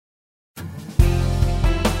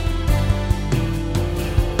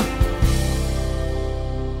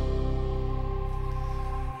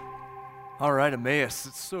All right, Emmaus,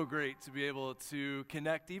 it's so great to be able to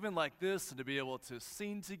connect even like this and to be able to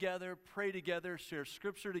sing together, pray together, share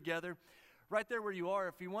scripture together. Right there where you are,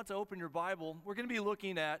 if you want to open your Bible, we're going to be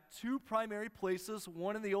looking at two primary places,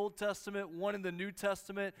 one in the Old Testament, one in the New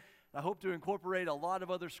Testament. I hope to incorporate a lot of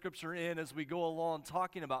other scripture in as we go along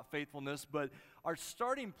talking about faithfulness, but our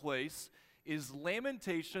starting place is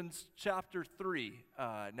Lamentations chapter 3.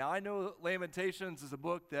 Now, I know Lamentations is a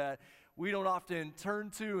book that we don't often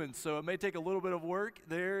turn to, and so it may take a little bit of work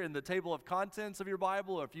there in the table of contents of your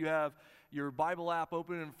Bible, or if you have your Bible app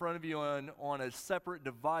open in front of you on a separate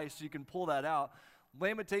device, you can pull that out.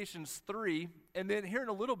 Lamentations 3, and then here in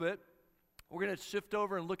a little bit, we're going to shift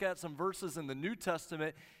over and look at some verses in the New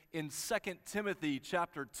Testament in 2 Timothy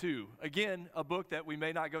chapter 2. Again, a book that we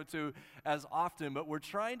may not go to as often, but we're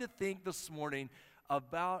trying to think this morning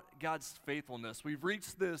about God's faithfulness. We've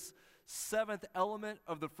reached this seventh element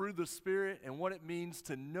of the fruit of the Spirit and what it means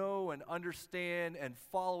to know and understand and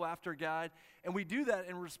follow after God. And we do that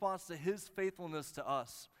in response to His faithfulness to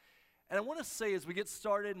us. And I want to say as we get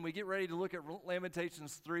started and we get ready to look at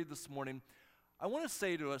Lamentations 3 this morning, I want to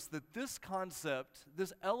say to us that this concept,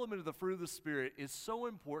 this element of the fruit of the Spirit is so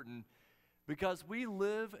important because we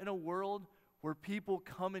live in a world where people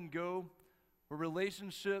come and go, where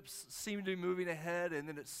relationships seem to be moving ahead, and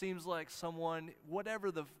then it seems like someone,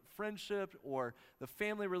 whatever the friendship or the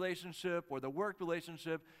family relationship or the work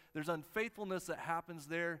relationship, there's unfaithfulness that happens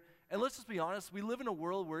there. And let's just be honest, we live in a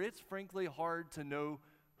world where it's frankly hard to know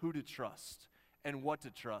who to trust and what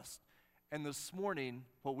to trust. And this morning,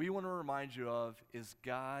 what we want to remind you of is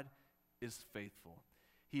God is faithful.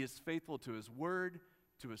 He is faithful to His word,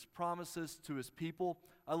 to His promises, to His people.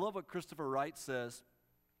 I love what Christopher Wright says.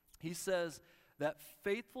 He says that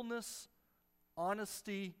faithfulness,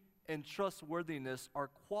 honesty, and trustworthiness are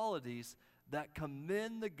qualities that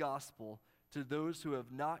commend the gospel to those who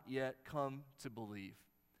have not yet come to believe.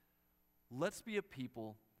 Let's be a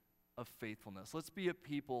people of faithfulness. Let's be a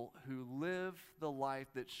people who live the life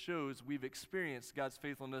that shows we've experienced God's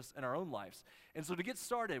faithfulness in our own lives. And so to get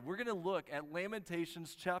started, we're going to look at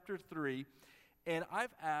Lamentations chapter 3, and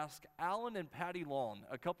I've asked Alan and Patty Long,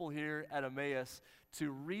 a couple here at Emmaus, to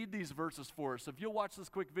read these verses for us. So if you'll watch this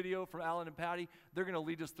quick video from Alan and Patty, they're going to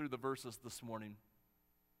lead us through the verses this morning.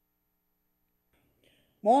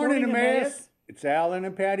 Morning, Emmaus. It's Alan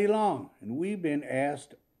and Patty Long, and we've been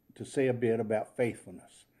asked to say a bit about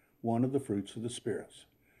faithfulness, one of the fruits of the spirits.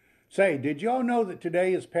 Say, did y'all know that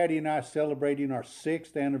today is Patty and I celebrating our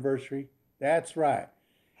 6th anniversary? That's right.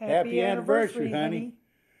 Happy anniversary, honey.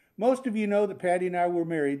 Most of you know that Patty and I were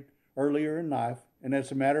married earlier in life, and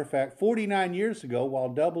as a matter of fact, 49 years ago while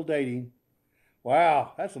double dating.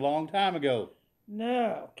 Wow, that's a long time ago.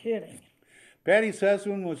 No kidding. Patty's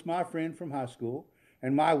husband was my friend from high school,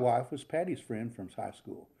 and my wife was Patty's friend from high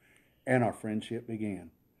school, and our friendship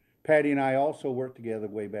began. Patty and I also worked together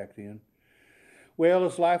way back then. Well,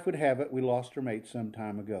 as life would have it, we lost our mate some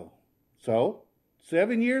time ago. So,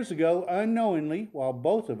 7 years ago, unknowingly, while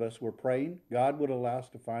both of us were praying God would allow us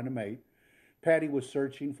to find a mate, Patty was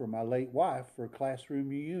searching for my late wife for a classroom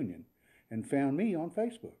reunion and found me on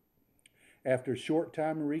Facebook. After a short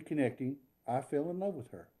time of reconnecting, I fell in love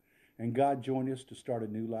with her, and God joined us to start a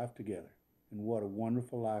new life together. And what a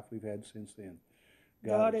wonderful life we've had since then.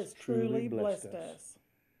 God has truly blessed us.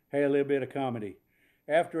 Hey, a little bit of comedy.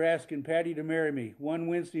 After asking Patty to marry me one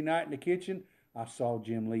Wednesday night in the kitchen, I saw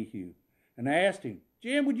Jim Lehue. And I asked him,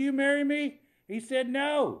 Jim, would you marry me? He said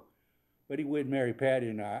no. But he would marry Patty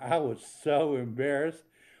and I. I was so embarrassed.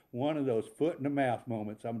 One of those foot in the mouth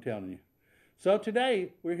moments, I'm telling you. So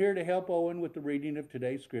today, we're here to help Owen with the reading of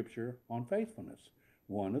today's scripture on faithfulness,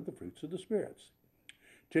 one of the fruits of the spirits.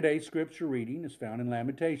 Today's scripture reading is found in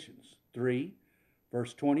Lamentations 3,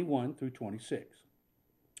 verse 21 through 26.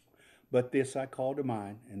 But this I call to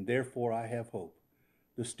mind, and therefore I have hope.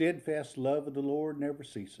 The steadfast love of the Lord never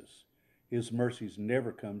ceases. His mercies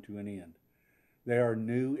never come to an end. They are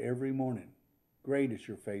new every morning. Great is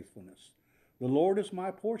your faithfulness. The Lord is my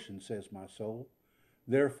portion, says my soul.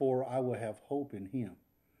 Therefore I will have hope in Him.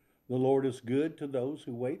 The Lord is good to those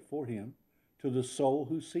who wait for Him, to the soul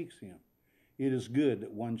who seeks Him. It is good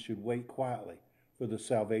that one should wait quietly for the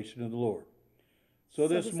salvation of the Lord. So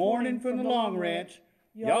this morning from the Long Ranch,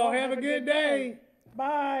 y'all have a good day.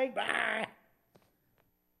 Bye. Bye.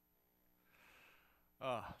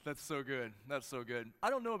 Oh, that's so good. That's so good. I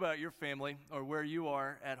don't know about your family or where you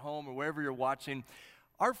are at home or wherever you're watching.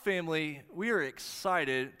 Our family, we are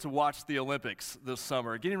excited to watch the Olympics this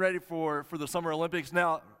summer, getting ready for the Summer Olympics.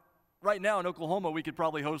 Now, right now in Oklahoma, we could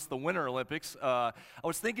probably host the Winter Olympics. I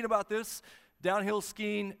was thinking about this, downhill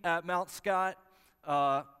skiing at Mount Scott,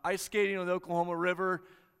 ice skating on the Oklahoma River,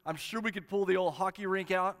 I'm sure we could pull the old hockey rink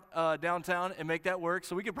out downtown and make that work.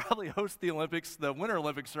 So we could probably host the Olympics, the Winter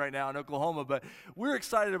Olympics right now in Oklahoma. But we're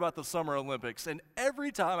excited about the Summer Olympics. And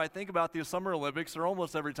every time I think about the Summer Olympics, or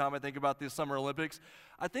almost every time I think about the Summer Olympics,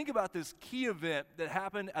 I think about this key event that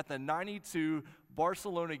happened at the 92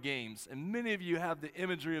 Barcelona Games. And many of you have the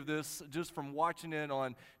imagery of this just from watching it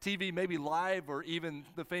on TV, maybe live or even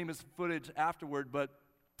the famous footage afterward. But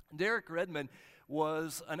Derek Redmond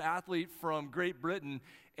was an athlete from Great Britain,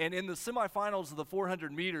 and in the semifinals of the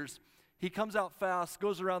 400 meters, he comes out fast,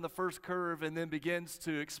 goes around the first curve, and then begins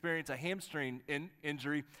to experience a hamstring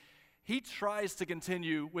injury. He tries to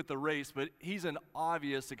continue with the race, but he's in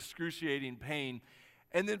obvious excruciating pain.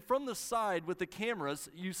 And then from the side with the cameras,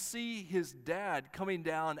 you see his dad coming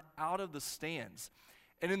down out of the stands.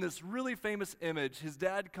 And in this really famous image, his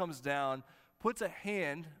dad comes down, puts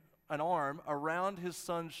an arm around his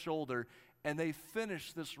son's shoulder, and they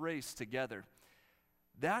finish this race together.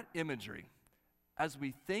 That imagery, as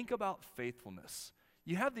we think about faithfulness,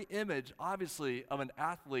 you have the image, obviously, of an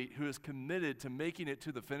athlete who is committed to making it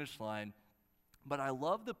to the finish line, but I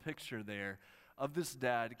love the picture there of this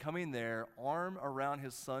dad coming there, arm around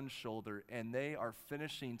his son's shoulder, and they are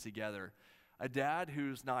finishing together. A dad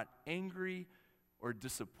who's not angry or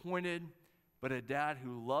disappointed, but a dad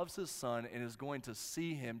who loves his son and is going to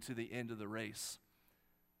see him to the end of the race.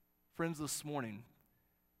 Friends, this morning,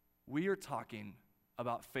 we are talking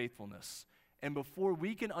about faithfulness. And before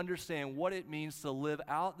we can understand what it means to live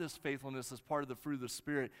out this faithfulness as part of the fruit of the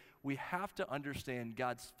Spirit, we have to understand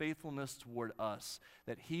God's faithfulness toward us,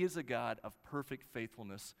 that He is a God of perfect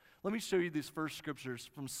faithfulness. Let me show you these first scriptures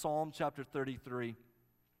from Psalm chapter 33.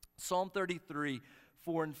 Psalm 33,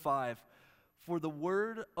 4 and 5. For the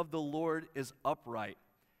word of the Lord is upright,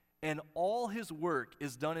 and all His work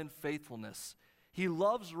is done in faithfulness. He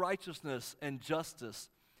loves righteousness and justice.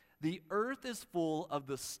 The earth is full of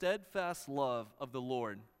the steadfast love of the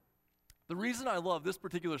Lord. The reason I love this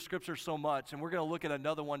particular scripture so much, and we're going to look at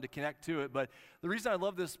another one to connect to it, but the reason I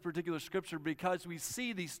love this particular scripture because we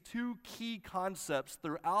see these two key concepts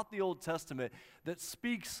throughout the Old Testament that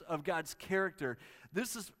speaks of God's character.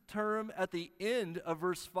 This is term at the end of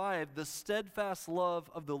verse 5, the steadfast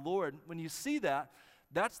love of the Lord. When you see that,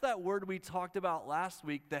 that's that word we talked about last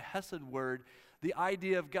week, the Hesed word, the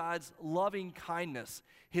idea of God's loving kindness,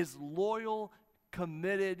 His loyal,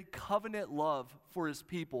 committed, covenant love for His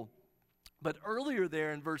people. But earlier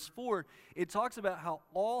there in verse 4, it talks about how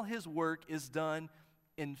all His work is done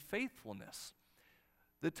in faithfulness.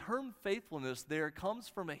 The term faithfulness there comes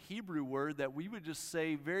from a Hebrew word that we would just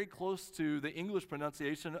say very close to the English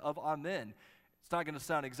pronunciation of amen. It's not going to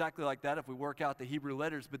sound exactly like that if we work out the Hebrew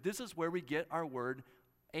letters, but this is where we get our word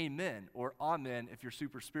amen, or amen if you're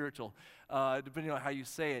super spiritual, depending on how you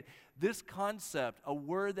say it. This concept, a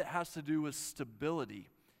word that has to do with stability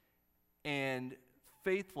and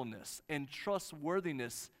faithfulness and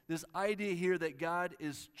trustworthiness, this idea here that God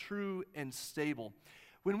is true and stable.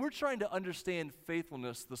 When we're trying to understand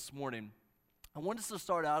faithfulness this morning, I want us to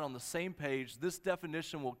start out on the same page. This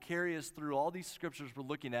definition will carry us through all these scriptures we're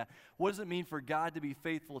looking at. What does it mean for God to be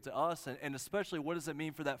faithful to us? And especially, what does it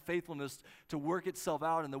mean for that faithfulness to work itself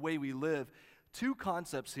out in the way we live? Two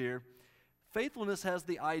concepts here. Faithfulness has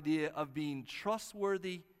the idea of being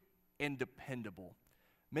trustworthy and dependable.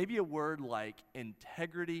 Maybe a word like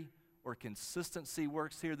integrity or consistency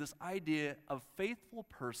works here. This idea of faithful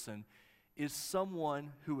person is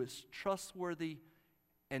someone who is trustworthy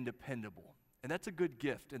and dependable. And that's a good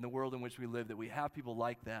gift in the world in which we live, that we have people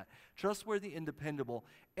like that. Trustworthy and dependable,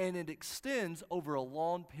 and it extends over a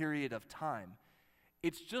long period of time.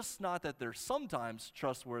 It's just not that they're sometimes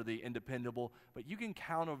trustworthy and dependable, but you can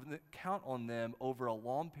count on them over a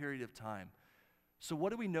long period of time. So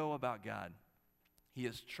what do we know about God? He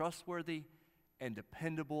is trustworthy and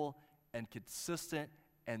dependable and consistent,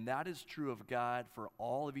 and that is true of God for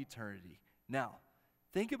all of eternity. Now,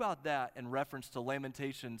 think about that in reference to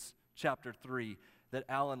Lamentations chapter 3 that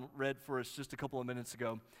Alan read for us just a couple of minutes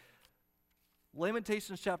ago.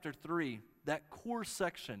 Lamentations chapter 3, that core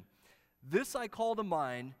section. This I call to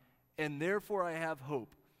mind, and therefore I have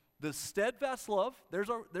hope. The steadfast love, there's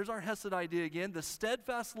our Hesed idea again. The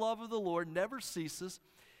steadfast love of the Lord never ceases.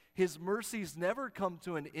 His mercies never come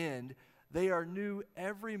to an end. They are new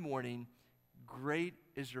every morning. Great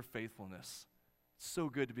is your faithfulness. It's so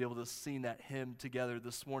good to be able to sing that hymn together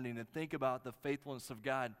this morning and think about the faithfulness of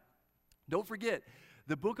God. Don't forget,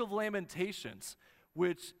 the book of Lamentations,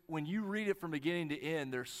 which when you read it from beginning to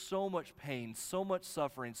end, there's so much pain, so much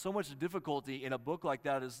suffering, so much difficulty in a book like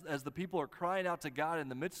that as the people are crying out to God in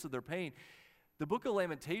the midst of their pain. The book of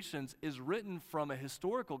Lamentations is written from a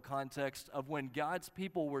historical context of when God's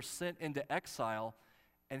people were sent into exile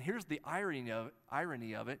And here's the irony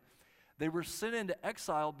of it. They were sent into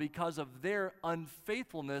exile because of their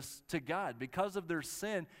unfaithfulness to God. Because of their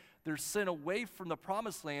sin, they're sent away from the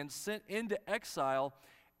promised land, sent into exile,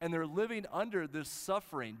 and they're living under this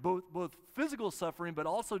suffering, both physical suffering, but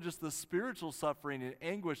also just the spiritual suffering and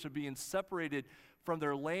anguish of being separated from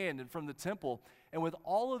their land and from the temple. And with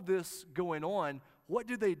all of this going on, what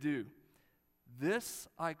do? This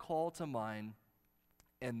I call to mind,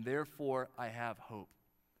 and therefore I have hope.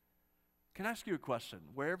 Can I ask you a question?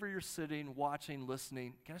 Wherever you're sitting, watching,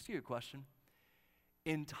 listening, can I ask you a question?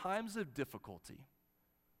 In times of difficulty,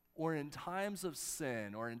 or in times of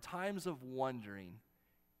sin, or in times of wandering,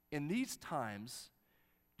 in these times,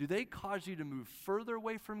 do they cause you to move further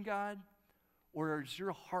away from God, or is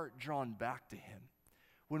your heart drawn back to Him?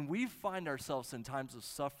 When we find ourselves in times of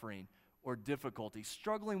suffering or difficulty,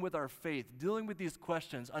 struggling with our faith, dealing with these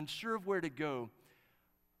questions, unsure of where to go,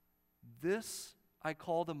 this I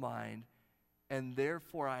call to mind, and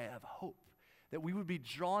therefore I have hope. That we would be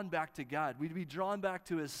drawn back to God. We'd be drawn back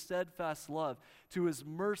to His steadfast love, to His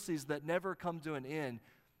mercies that never come to an end,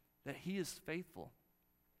 that He is faithful.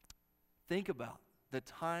 Think about the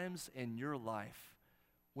times in your life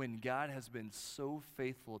when God has been so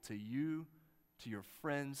faithful to you, to your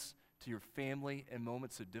friends, to your family in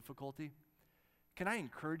moments of difficulty. Can I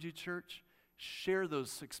encourage you, church? Share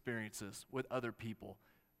those experiences with other people.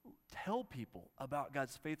 Tell people about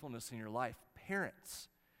God's faithfulness in your life. Parents,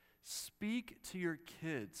 speak to your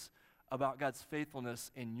kids about God's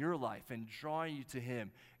faithfulness in your life and drawing you to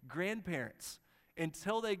Him. Grandparents,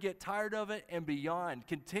 until they get tired of it and beyond,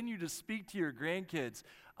 continue to speak to your grandkids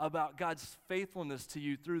about God's faithfulness to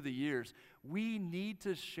you through the years. We need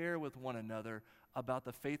to share with one another about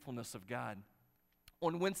the faithfulness of God.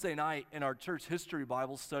 On Wednesday night in our church history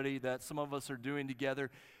Bible study that some of us are doing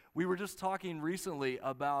together, we were just talking recently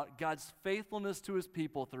about God's faithfulness to His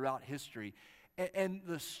people throughout history and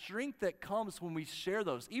the strength that comes when we share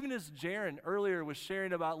those. Even as Jaron earlier was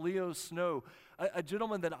sharing about Leo Snow, a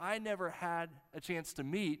gentleman that I never had a chance to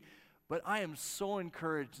meet, but I am so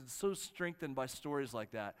encouraged and so strengthened by stories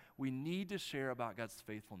like that. We need to share about God's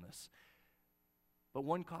faithfulness. But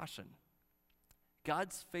one caution,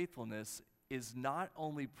 God's faithfulness is not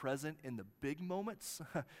only present in the big moments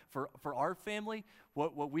for our family,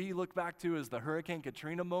 what we look back to is the Hurricane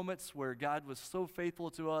Katrina moments where God was so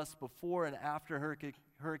faithful to us before and after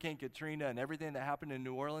Hurricane Katrina and everything that happened in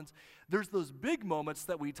New Orleans. There's those big moments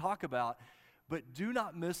that we talk about, but do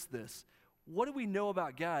not miss this. What do we know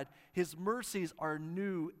about God? His mercies are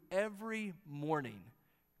new every morning.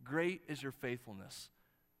 Great is your faithfulness.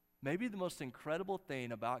 Maybe the most incredible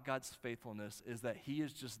thing about God's faithfulness is that He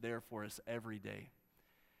is just there for us every day.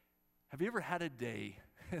 Have you ever had a day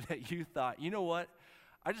that you thought, you know what?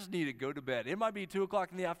 I just need to go to bed. It might be 2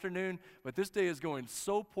 o'clock in the afternoon, but this day is going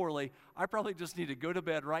so poorly, I probably just need to go to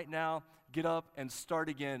bed right now, get up, and start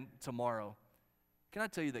again tomorrow. Can I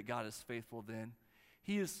tell you that God is faithful then?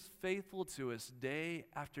 He is faithful to us day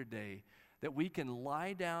after day, that we can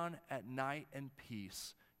lie down at night in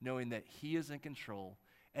peace, knowing that He is in control,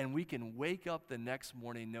 and we can wake up the next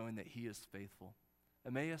morning knowing that He is faithful.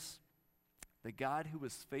 Emmaus, the God who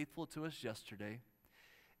was faithful to us yesterday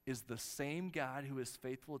is the same God who is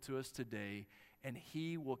faithful to us today, and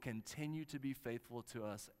He will continue to be faithful to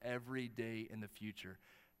us every day in the future.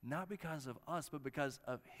 Not because of us, but because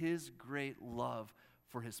of His great love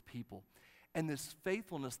for His people. And this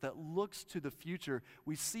faithfulness that looks to the future,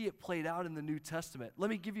 we see it played out in the New Testament. Let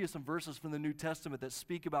me give you some verses from the New Testament that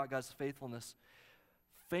speak about God's faithfulness.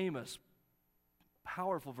 Famous,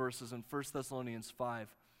 powerful verses in 1 Thessalonians 5.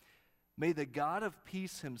 May the God of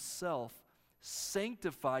peace Himself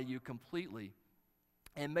sanctify you completely,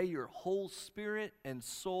 and may your whole spirit and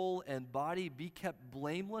soul and body be kept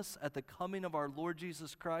blameless at the coming of our Lord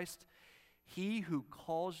Jesus Christ. He who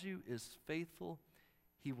calls you is faithful.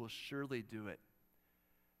 He will surely do it.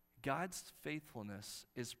 God's faithfulness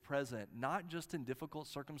is present not just in difficult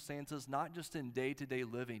circumstances, not just in day-to-day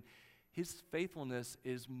living. His faithfulness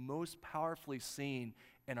is most powerfully seen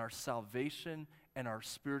in our salvation and our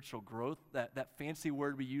spiritual growth. That fancy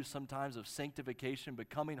word we use sometimes of sanctification,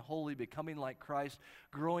 becoming holy, becoming like Christ,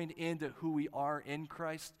 growing into who we are in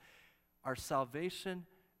Christ. Our salvation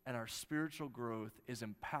and our spiritual growth is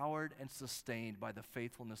empowered and sustained by the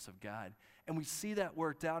faithfulness of God. And we see that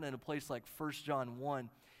worked out in a place like 1 John 1.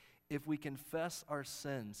 If we confess our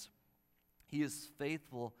sins, He is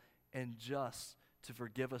faithful and just to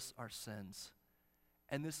forgive us our sins.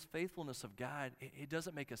 And this faithfulness of God, it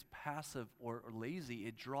doesn't make us passive or lazy.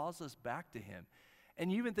 It draws us back to Him.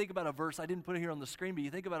 And you even think about a verse, I didn't put it here on the screen, but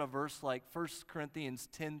you think about a verse like 1 Corinthians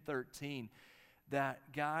 10:13,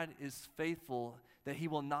 that God is faithful that he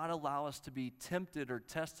will not allow us to be tempted or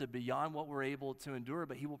tested beyond what we're able to endure,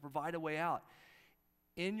 but he will provide a way out.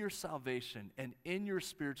 In your salvation and in your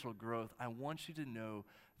spiritual growth, I want you to know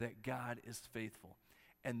that God is faithful.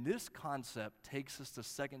 And this concept takes us to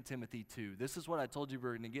 2 Timothy 2. This is what I told you we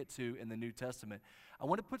were going to get to in the New Testament. I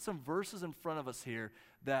want to put some verses in front of us here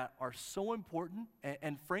that are so important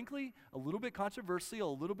and frankly, a little bit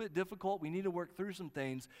controversial, a little bit difficult. We need to work through some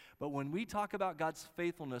things. But when we talk about God's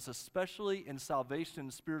faithfulness, especially in salvation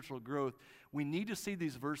and spiritual growth, we need to see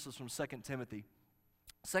these verses from 2 Timothy.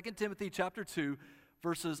 2 Timothy chapter 2,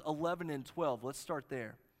 verses 11 and 12. Let's start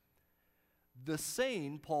there. The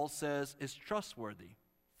saying, Paul says, is trustworthy.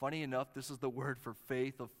 Funny enough, this is the word for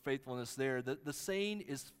faith, of faithfulness there. The saying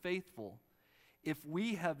is faithful. If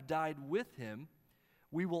we have died with him,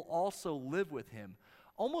 we will also live with him.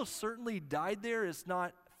 Almost certainly died there is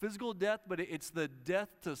not physical death, but it's the death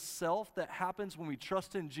to self that happens when we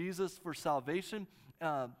trust in Jesus for salvation.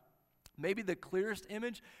 Maybe the clearest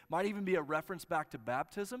image might even be a reference back to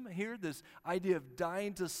baptism here, this idea of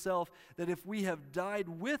dying to self, that if we have died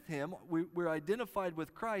with him, we're identified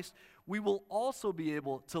with Christ, we will also be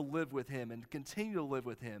able to live with him and continue to live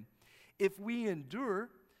with him. If we endure,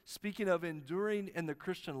 speaking of enduring in the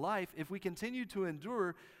Christian life, if we continue to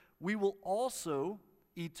endure, we will also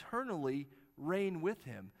eternally reign with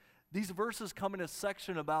him. These verses come in a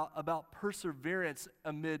section about perseverance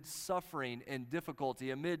amid suffering and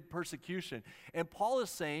difficulty, amid persecution. And Paul is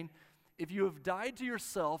saying, if you have died to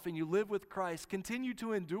yourself and you live with Christ, continue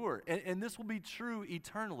to endure. And this will be true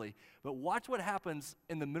eternally. But watch what happens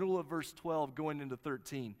in the middle of verse 12 going into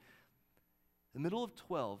 13. The middle of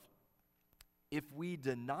 12, if we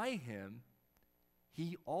deny him,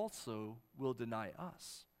 he also will deny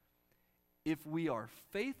us. If we are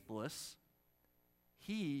faithless,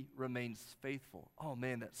 he remains faithful. Oh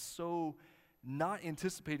man, that's so not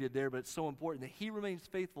anticipated there, but it's so important that he remains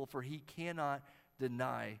faithful, for he cannot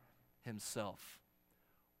deny himself.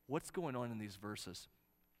 What's going on in these verses?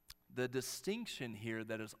 The distinction here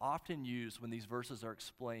that is often used when these verses are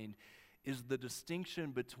explained is the distinction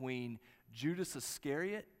between Judas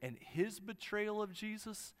Iscariot and his betrayal of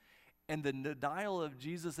Jesus and the denial of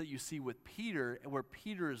Jesus that you see with Peter, where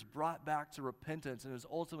Peter is brought back to repentance and is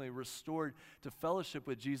ultimately restored to fellowship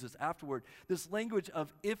with Jesus afterward. This language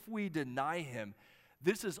of if we deny him,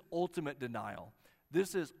 this is ultimate denial.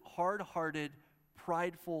 This is hard-hearted,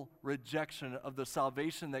 prideful rejection of the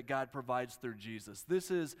salvation that God provides through Jesus.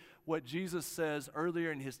 This is what Jesus says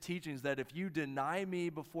earlier in his teachings, that if you deny me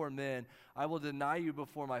before men, I will deny you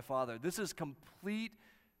before my Father. This is complete,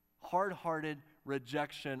 hard-hearted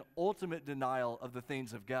rejection, ultimate denial of the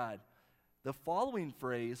things of God. The following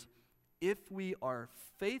phrase, if we are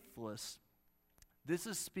faithless, this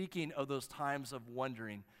is speaking of those times of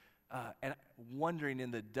wondering, and wondering in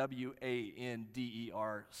the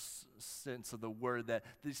W-A-N-D-E-R sense of the word, that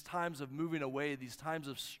these times of moving away, these times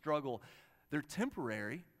of struggle, they're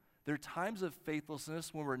temporary. They're times of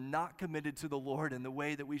faithlessness when we're not committed to the Lord in the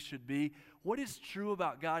way that we should be. What is true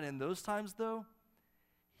about God in those times, though?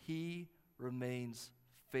 He remains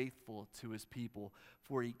faithful to his people,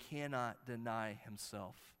 for he cannot deny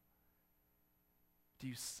himself. Do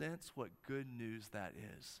you sense what good news that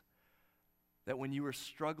is? That when you are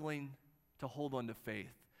struggling to hold on to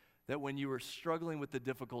faith, that when you are struggling with the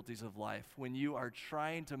difficulties of life, when you are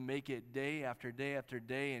trying to make it day after day after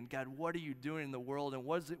day, and God, what are you doing in the world, and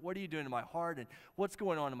what are you doing in my heart, and what's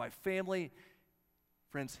going on in my family?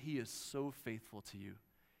 Friends, he is so faithful to you.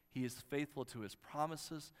 He is faithful to his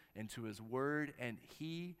promises and to his word, and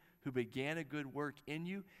he who began a good work in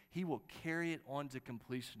you, he will carry it on to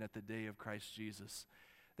completion at the day of Christ Jesus.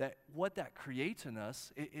 That what that creates in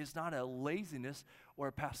us is not a laziness or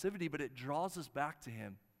a passivity, but it draws us back to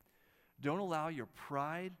him. Don't allow your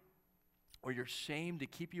pride or your shame to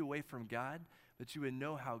keep you away from God, but you would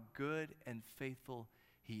know how good and faithful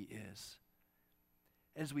he is.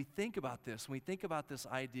 As we think about this, when we think about this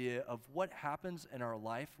idea of what happens in our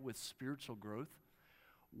life with spiritual growth,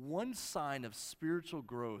 one sign of spiritual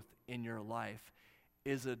growth in your life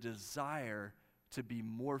is a desire to be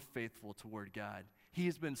more faithful toward God. He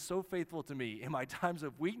has been so faithful to me. In my times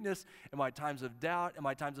of weakness, in my times of doubt, in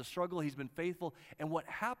my times of struggle, he's been faithful. And what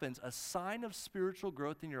happens, a sign of spiritual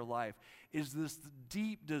growth in your life, is this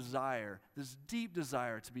deep desire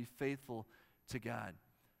to be faithful to God.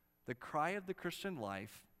 The cry of the Christian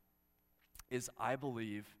life is, I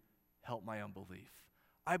believe, help my unbelief.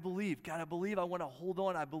 I believe, God, I want to hold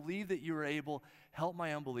on. I believe that you are able. Help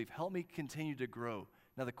my unbelief. Help me continue to grow.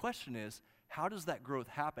 Now the question is, how does that growth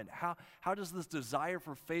happen? How does this desire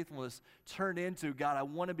for faithfulness turn into, God, I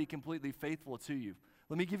want to be completely faithful to you?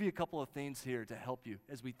 Let me give you a couple of things here to help you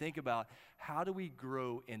as we think about how do we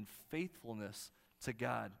grow in faithfulness to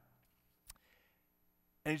God.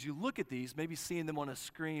 And as you look at these, maybe seeing them on a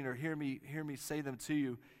screen or hear me say them to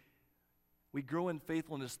you, we grow in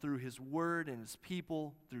faithfulness through His Word and His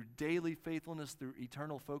people, through daily faithfulness, through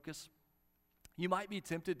eternal focus. You might be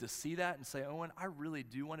tempted to see that and say, Owen, I really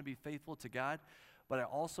do want to be faithful to God, but I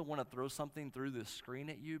also want to throw something through this screen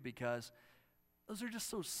at you because those are just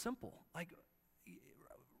so simple. Like,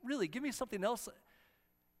 really, give me something else.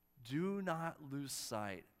 Do not lose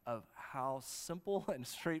sight of how simple and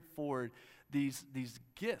straightforward these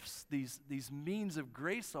gifts, these means of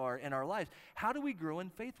grace are in our lives. How do we grow in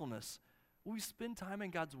faithfulness? Well, we spend time in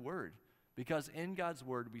God's Word, because in God's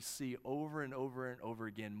Word we see over and over and over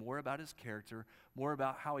again more about His character, more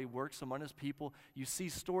about how He works among His people. You see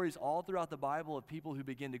stories all throughout the Bible of people who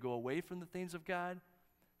begin to go away from the things of God.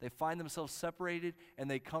 They find themselves separated, and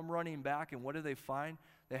they come running back, and what do they find?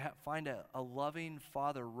 They find a loving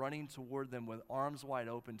Father running toward them with arms wide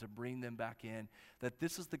open to bring them back in, that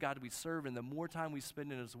this is the God we serve, and the more time we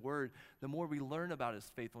spend in His Word, the more we learn about His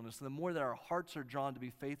faithfulness, and the more that our hearts are drawn to be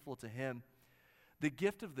faithful to Him. The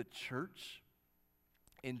gift of the church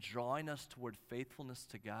in drawing us toward faithfulness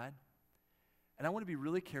to God, and I want to be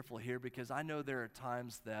really careful here because I know there are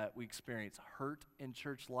times that we experience hurt in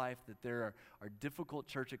church life, that there are difficult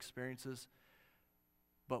church experiences.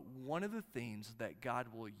 But one of the things that God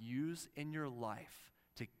will use in your life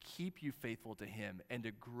to keep you faithful to Him and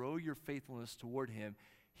to grow your faithfulness toward Him,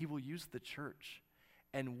 He will use the church.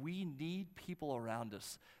 And we need people around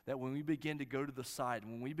us that when we begin to go to the side,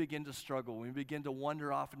 when we begin to struggle, when we begin to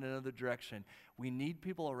wander off in another direction, we need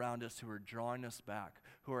people around us who are drawing us back,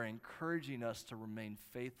 who are encouraging us to remain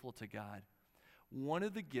faithful to God. One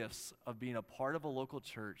of the gifts of being a part of a local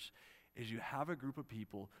church is you have a group of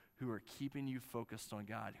people who are keeping you focused on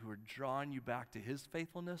God, who are drawing you back to His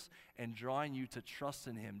faithfulness and drawing you to trust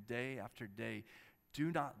in Him day after day.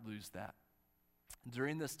 Do not lose that.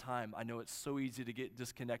 During this time, I know it's so easy to get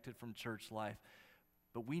disconnected from church life,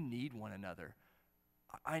 but we need one another.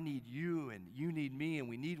 I need you, and you need me, and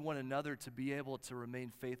we need one another to be able to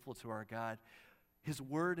remain faithful to our God. His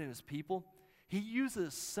Word and His people, He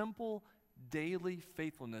uses simple daily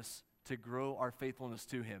faithfulness to grow our faithfulness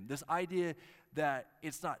to Him. This idea that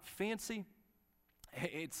it's not fancy,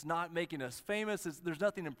 it's not making us famous, there's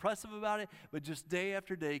nothing impressive about it, but just day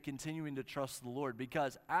after day continuing to trust the Lord.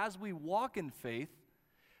 Because as we walk in faith,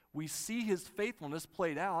 we see His faithfulness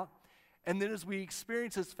played out, and then as we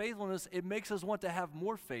experience His faithfulness, it makes us want to have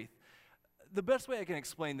more faith. The best way I can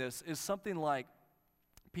explain this is something like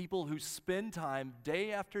people who spend time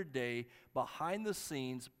day after day behind the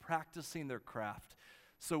scenes practicing their craft.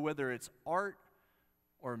 So whether it's art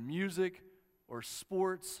or music or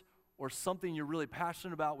sports or something you're really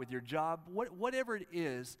passionate about with your job, whatever it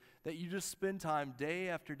is that you just spend time day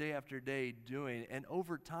after day after day doing, and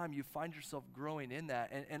over time you find yourself growing in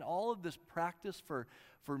that. And all of this practice for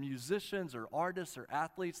musicians or artists or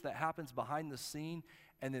athletes that happens behind the scene,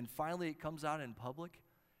 and then finally it comes out in public,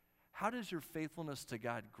 how does your faithfulness to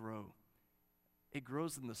God grow? It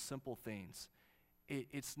grows in the simple things.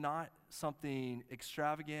 It's not something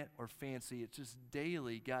extravagant or fancy. It's just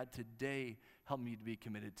daily, God, today help me to be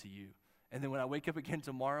committed to you. And then when I wake up again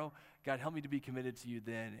tomorrow, God, help me to be committed to you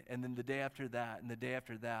then. And then the day after that and the day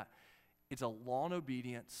after that. It's a long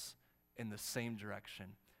obedience in the same direction.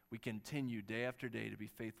 We continue day after day to be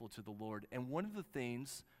faithful to the Lord. And one of the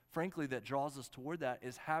things, frankly, that draws us toward that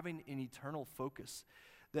is having an eternal focus.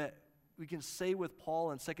 That we can say with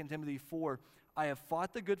Paul in 2 Timothy 4, I have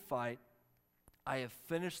fought the good fight, I have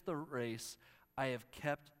finished the race, I have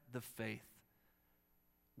kept the faith.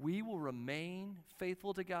 We will remain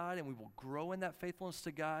faithful to God, and we will grow in that faithfulness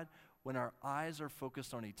to God when our eyes are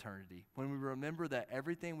focused on eternity, when we remember that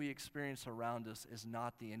everything we experience around us is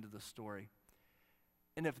not the end of the story.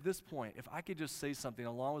 And at this point, if I could just say something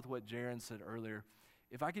along with what Jaron said earlier,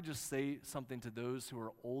 if I could just say something to those who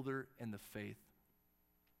are older in the faith,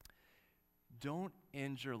 don't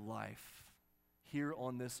end your life here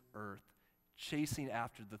on this earth chasing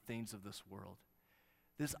after the things of this world.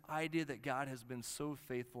 This idea that God has been so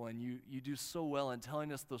faithful, and you do so well in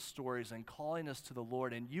telling us those stories and calling us to the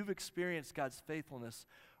Lord, and you've experienced God's faithfulness,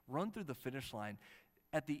 run through the finish line.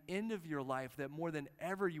 At the end of your life, that more than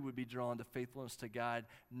ever you would be drawn to faithfulness to God,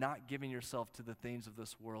 not giving yourself to the things of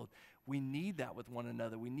this world. We need that with one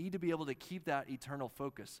another. We need to be able to keep that eternal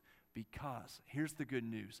focus, because here's the good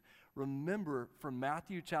news. Remember from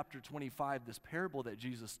Matthew chapter 25, this parable that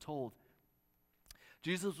Jesus told.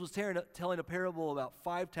 Jesus was telling a parable about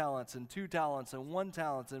 5 talents and 2 talents and 1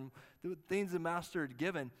 talent and the things the master had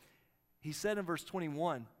given. He said in verse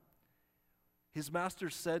 21, His master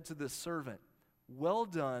said to the servant, "Well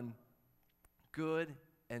done, good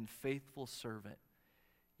and faithful servant.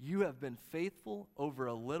 You have been faithful over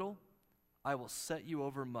a little. I will set you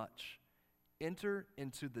over much. Enter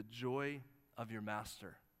into the joy of your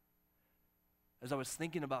master." As I was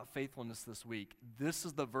thinking about faithfulness this week, this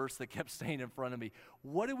is the verse that kept staying in front of me.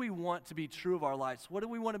 What do we want to be true of our lives? What do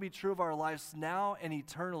we want to be true of our lives now and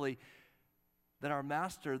eternally? That our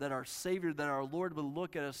master, that our Savior, that our Lord would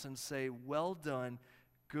look at us and say, "Well done,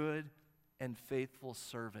 good and faithful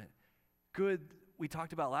servant." Good, we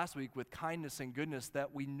talked about last week with kindness and goodness,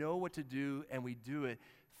 that we know what to do and we do it.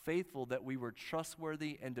 Faithful, that we were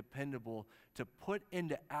trustworthy and dependable to put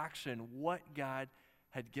into action what God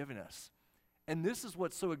had given us. And this is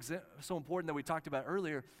what's so important that we talked about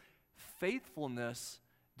earlier. Faithfulness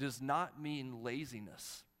does not mean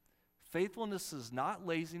laziness. Faithfulness is not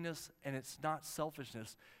laziness, and it's not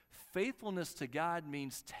selfishness. Faithfulness to God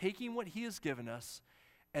means taking what He has given us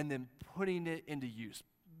and then putting it into use,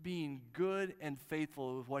 being good and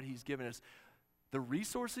faithful with what He's given us. The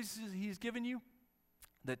resources He's given you,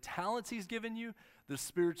 the talents He's given you, the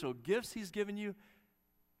spiritual gifts He's given you,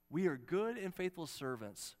 we are good and faithful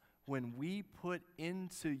servants when we put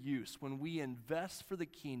into use, when we invest for the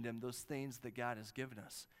kingdom those things that God has given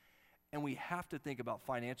us. And we have to think about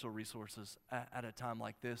financial resources at a time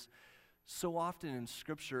like this. So often in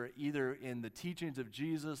Scripture, either in the teachings of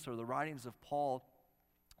Jesus or the writings of Paul,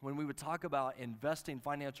 when we would talk about investing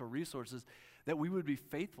financial resources, that we would be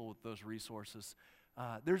faithful with those resources.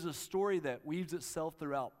 There's a story that weaves itself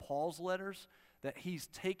throughout Paul's letters, that he's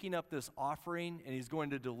taking up this offering and he's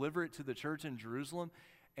going to deliver it to the church in Jerusalem.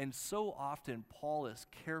 And so often Paul is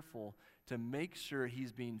careful to make sure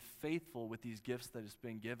he's being faithful with these gifts that has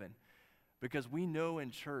been given. Because we know in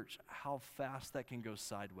church how fast that can go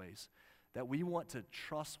sideways, that we want to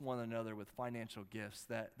trust one another with financial gifts,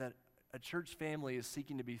 that a church family is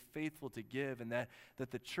seeking to be faithful to give, and that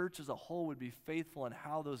the church as a whole would be faithful in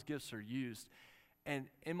how those gifts are used. And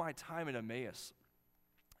in my time at Emmaus,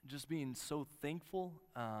 just being so thankful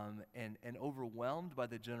and overwhelmed by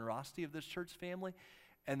the generosity of this church family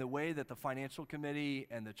and the way that the financial committee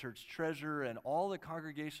and the church treasurer and all the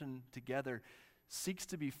congregation together seeks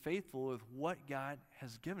to be faithful with what God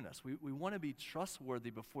has given us. We want to be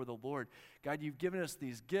trustworthy before the Lord. God, you've given us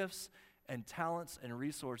these gifts and talents and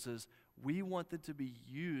resources. We want them to be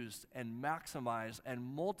used and maximized and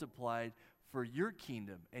multiplied for your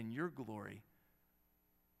kingdom and your glory.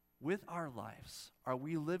 With our lives, are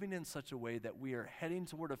we living in such a way that we are heading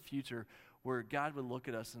toward a future where God would look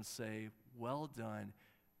at us and say, "Well done,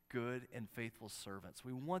 good and faithful servants"?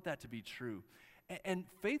 We want that to be true. And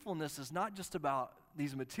faithfulness is not just about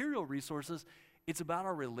these material resources, it's about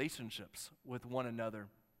our relationships with one another.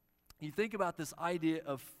 You think about this idea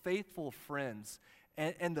of faithful friends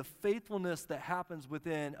and the faithfulness that happens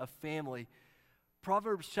within a family.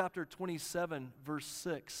 Proverbs chapter 27, verse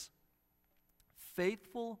 6.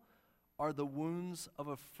 "Faithful are the wounds of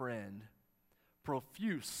a friend.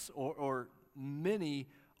 Profuse or many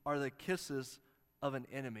are the kisses of an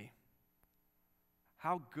enemy."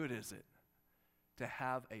 How good is it to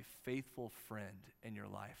have a faithful friend in your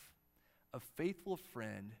life? A faithful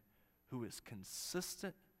friend who is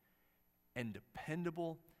consistent and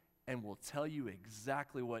dependable and will tell you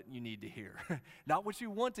exactly what you need to hear. Not what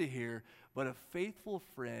you want to hear, but a faithful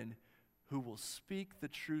friend who will speak the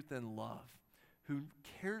truth in love, who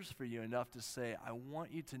cares for you enough to say, "I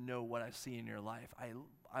want you to know what I see in your life.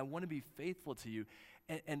 I want to be faithful to you."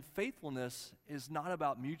 And faithfulness is not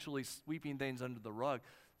about mutually sweeping things under the rug.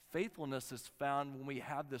 Faithfulness is found when we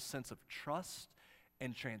have this sense of trust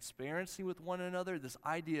and transparency with one another, this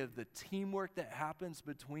idea of the teamwork that happens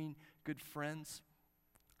between good friends.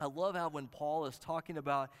 I love how when Paul is talking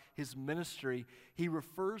about his ministry, he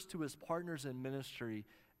refers to his partners in ministry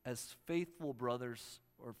as faithful brothers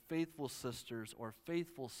or faithful sisters or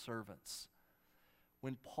faithful servants.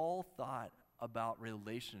 When Paul thought about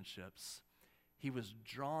relationships, he was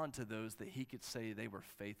drawn to those that he could say they were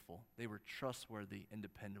faithful, they were trustworthy and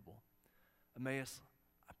dependable. Emmaus,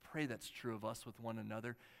 I pray that's true of us with one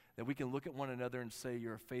another, that we can look at one another and say,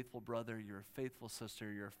 "You're a faithful brother, you're a faithful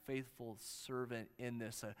sister, you're a faithful servant in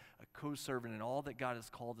this, a co-servant in all that God has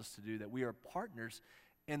called us to do," that we are partners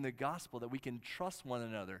in the gospel, that we can trust one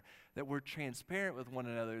another, that we're transparent with one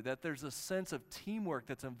another, that there's a sense of teamwork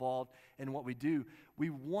that's involved in what we do. We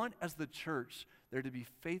want, as the church, there to be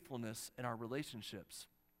faithfulness in our relationships.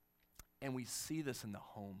 And we see this in the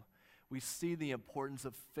home. We see the importance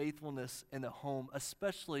of faithfulness in the home,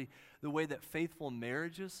 especially the way that faithful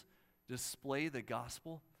marriages display the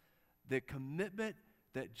gospel. The commitment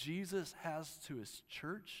that Jesus has to his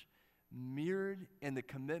church mirrored in the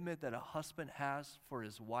commitment that a husband has for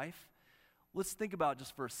his wife. Let's think about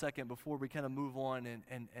just for a second before we kind of move on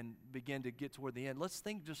and begin to get toward the end. Let's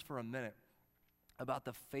think just for a minute about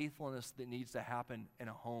the faithfulness that needs to happen in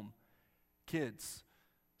a home. Kids,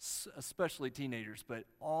 especially teenagers, but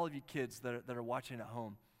all of you kids that are watching at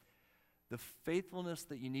home, the faithfulness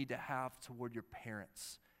that you need to have toward your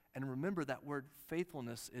parents. And remember, that word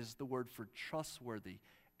faithfulness is the word for trustworthy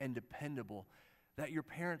and dependable. That your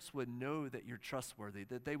parents would know that you're trustworthy,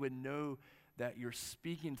 that they would know that you're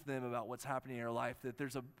speaking to them about what's happening in your life, that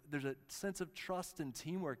there's a sense of trust and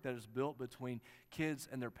teamwork that is built between kids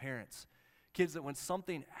and their parents. Kids, that when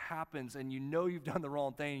something happens and you know you've done the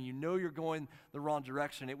wrong thing, and you know you're going the wrong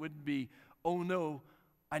direction, it wouldn't be, oh no,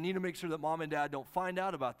 I need to make sure that mom and dad don't find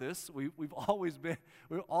out about this.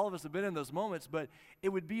 All of us have been in those moments, but it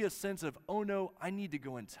would be a sense of, oh no, I need to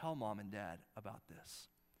go and tell mom and dad about this.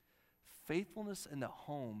 Faithfulness in the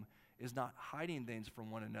home is not hiding things from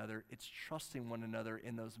one another. It's trusting one another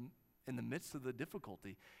in the midst of the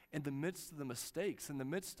difficulty, in the midst of the mistakes, in the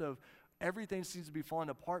midst of everything seems to be falling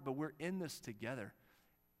apart, but we're in this together.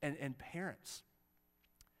 And parents,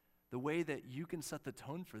 the way that you can set the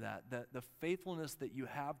tone for that, the faithfulness that you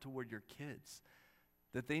have toward your kids,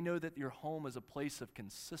 that they know that your home is a place of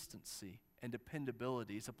consistency and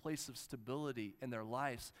dependability. It's a place of stability in their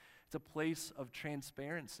lives. It's a place of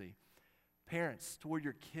transparency. Parents, toward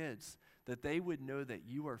your kids, that they would know that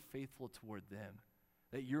you are faithful toward them,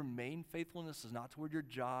 that your main faithfulness is not toward your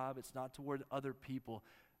job, it's not toward other people,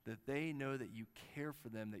 that they know that you care for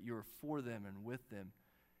them, that you are for them and with them.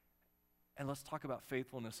 And let's talk about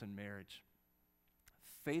faithfulness in marriage.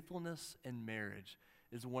 Faithfulness in marriage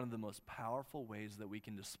is one of the most powerful ways that we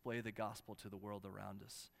can display the gospel to the world around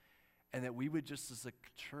us. And that we would just as a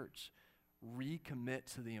church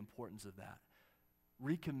recommit to the importance of that.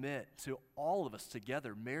 Recommit to all of us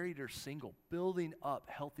together, married or single, building up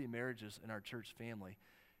healthy marriages in our church family,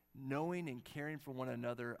 knowing and caring for one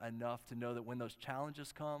another enough to know that when those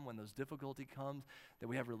challenges come, when those difficulty comes, that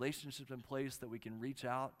we have relationships in place, that we can reach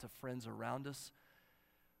out to friends around us.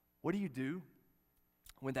 What do you do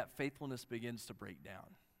when that faithfulness begins to break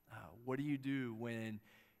down? What do you do when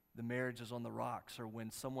the marriage is on the rocks, or when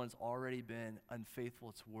someone's already been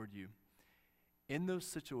unfaithful toward you? In those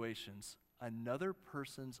situations, another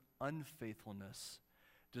person's unfaithfulness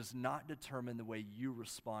does not determine the way you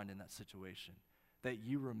respond in that situation. That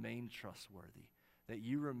you remain trustworthy, that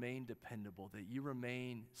you remain dependable, that you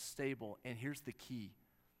remain stable. And here's the key,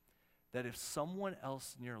 that if someone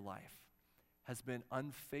else in your life has been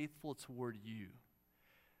unfaithful toward you,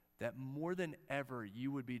 that more than ever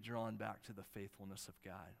you would be drawn back to the faithfulness of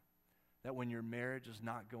God. That when your marriage is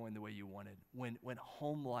not going the way you wanted, when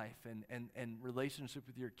home life and relationship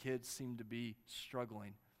with your kids seem to be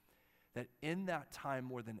struggling, that in that time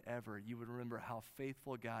more than ever, you would remember how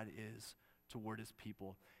faithful God is toward his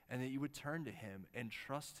people, and that you would turn to him and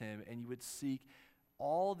trust him, and you would seek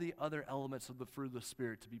all the other elements of the fruit of the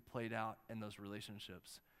Spirit to be played out in those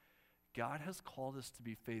relationships. God has called us to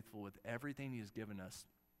be faithful with everything he has given us,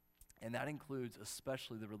 and that includes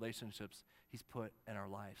especially the relationships he's put in our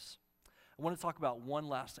lives. I want to talk about one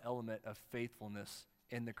last element of faithfulness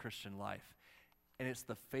in the Christian life, and it's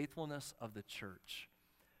the faithfulness of the church.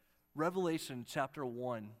 Revelation chapter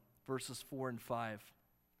 1, verses 4 and 5.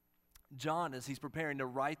 John, as he's preparing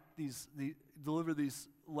to deliver these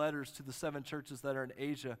letters to the 7 churches that are in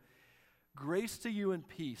Asia, grace to you and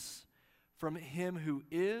peace from him who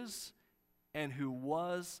is and who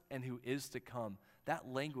was and who is to come. That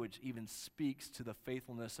language even speaks to the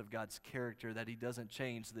faithfulness of God's character, that he doesn't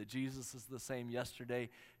change, that Jesus is the same yesterday,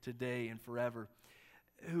 today, and forever,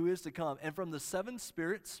 who is to come. And from the 7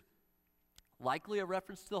 spirits, likely a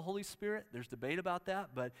reference to the Holy Spirit. There's debate about that,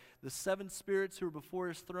 but the 7 spirits who are before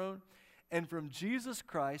his throne. And from Jesus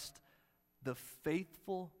Christ, the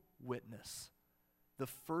faithful witness, the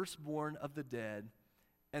firstborn of the dead,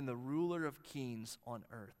 and the ruler of kings on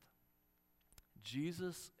earth.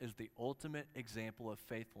 Jesus is the ultimate example of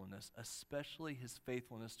faithfulness, especially his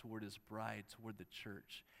faithfulness toward his bride, toward the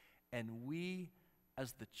church. And we,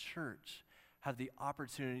 as the church, have the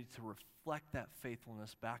opportunity to reflect that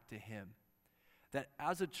faithfulness back to him. That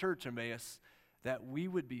as a church, Emmaus, that we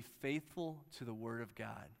would be faithful to the word of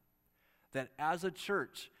God. That as a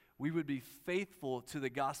church, we would be faithful to the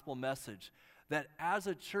gospel message. That as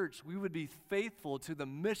a church, we would be faithful to the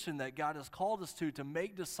mission that God has called us to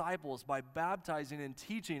make disciples by baptizing and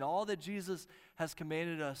teaching all that Jesus has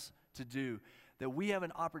commanded us to do. That we have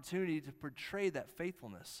an opportunity to portray that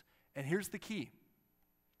faithfulness. And here's the key.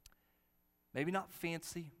 Maybe not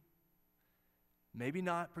fancy, maybe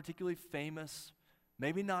not particularly famous,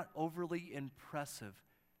 maybe not overly impressive,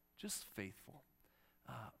 just faithful.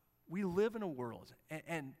 We live in a world,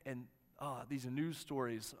 and these news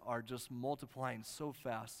stories are just multiplying so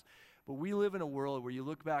fast. But we live in a world where you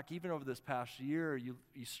look back, even over this past year, you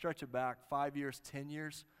stretch it back 5 years, 10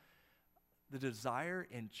 years, the desire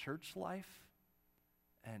in church life,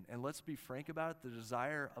 and let's be frank about it, the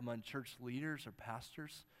desire among church leaders or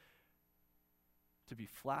pastors to be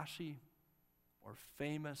flashy or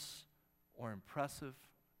famous or impressive,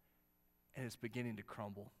 and it's beginning to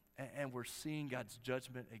crumble. And we're seeing God's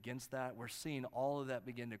judgment against that. We're seeing all of that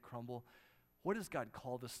begin to crumble. What has God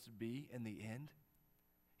called us to be in the end?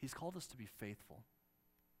 He's called us to be faithful.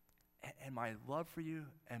 And my love for you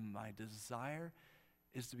and my desire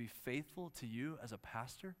is to be faithful to you as a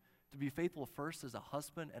pastor, to be faithful first as a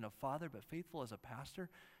husband and a father, but faithful as a pastor.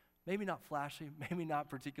 Maybe not flashy, maybe not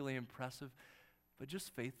particularly impressive, but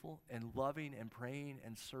just faithful and loving and praying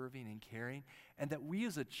and serving and caring. And that we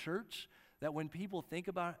as a church, that when people think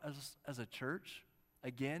about us as a church,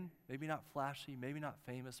 again, maybe not flashy, maybe not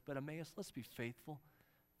famous, but Emmaus, let's be faithful.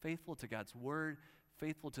 Faithful to God's word,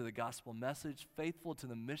 faithful to the gospel message, faithful to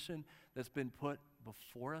the mission that's been put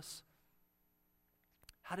before us.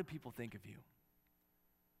 How do people think of you?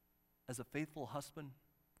 As a faithful husband?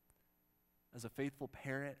 As a faithful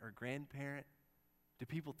parent or grandparent? Do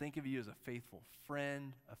people think of you as a faithful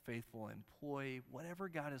friend, a faithful employee? Whatever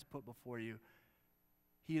God has put before you,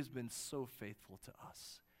 He has been so faithful to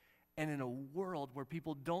us. And in a world where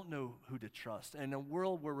people don't know who to trust, and in a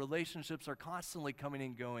world where relationships are constantly coming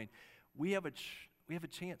and going, we have a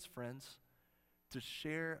chance, friends, to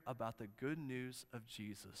share about the good news of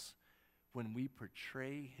Jesus when we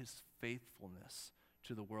portray His faithfulness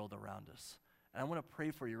to the world around us. And I want to pray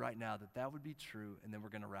for you right now that that would be true, and then we're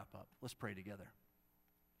going to wrap up. Let's pray together.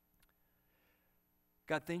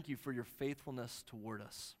 God, thank you for your faithfulness toward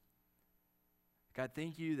us. God,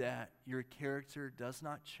 thank you that your character does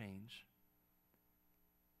not change.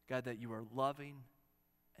 God, that you are loving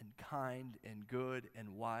and kind and good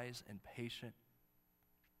and wise and patient.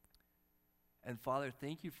 And Father,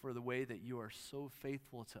 thank you for the way that you are so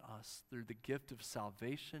faithful to us through the gift of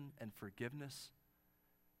salvation and forgiveness.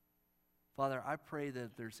 Father, I pray that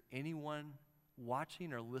if there's anyone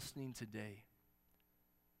watching or listening today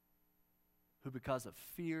who because of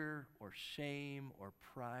fear or shame or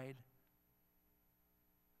pride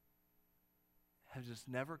have just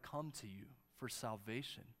never come to you for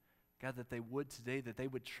salvation, God, that they would today, that they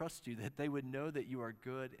would trust you, that they would know that you are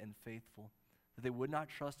good and faithful, that they would not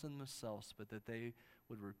trust in themselves, but that they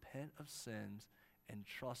would repent of sins and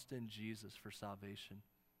trust in Jesus for salvation.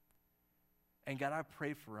 And God, I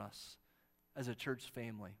pray for us as a church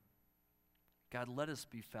family. God, let us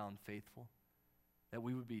be found faithful, that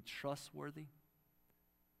we would be trustworthy,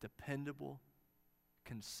 dependable,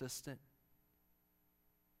 consistent.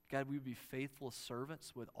 God, we would be faithful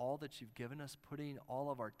servants with all that you've given us, putting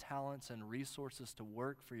all of our talents and resources to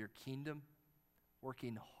work for your kingdom,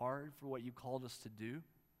 working hard for what you called us to do.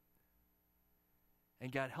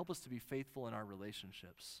 And God, help us to be faithful in our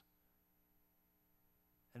relationships.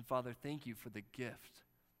 And Father, thank you for the gift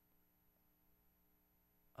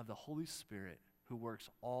of the Holy Spirit who works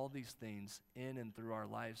all these things in and through our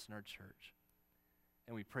lives and our church.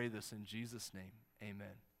 And we pray this in Jesus' name,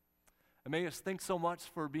 amen. Emmaus, thanks so much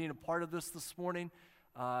for being a part of this morning.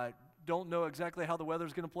 Don't know exactly how the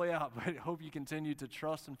weather's going to play out, but I hope you continue to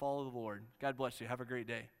trust and follow the Lord. God bless you. Have a great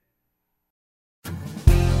day.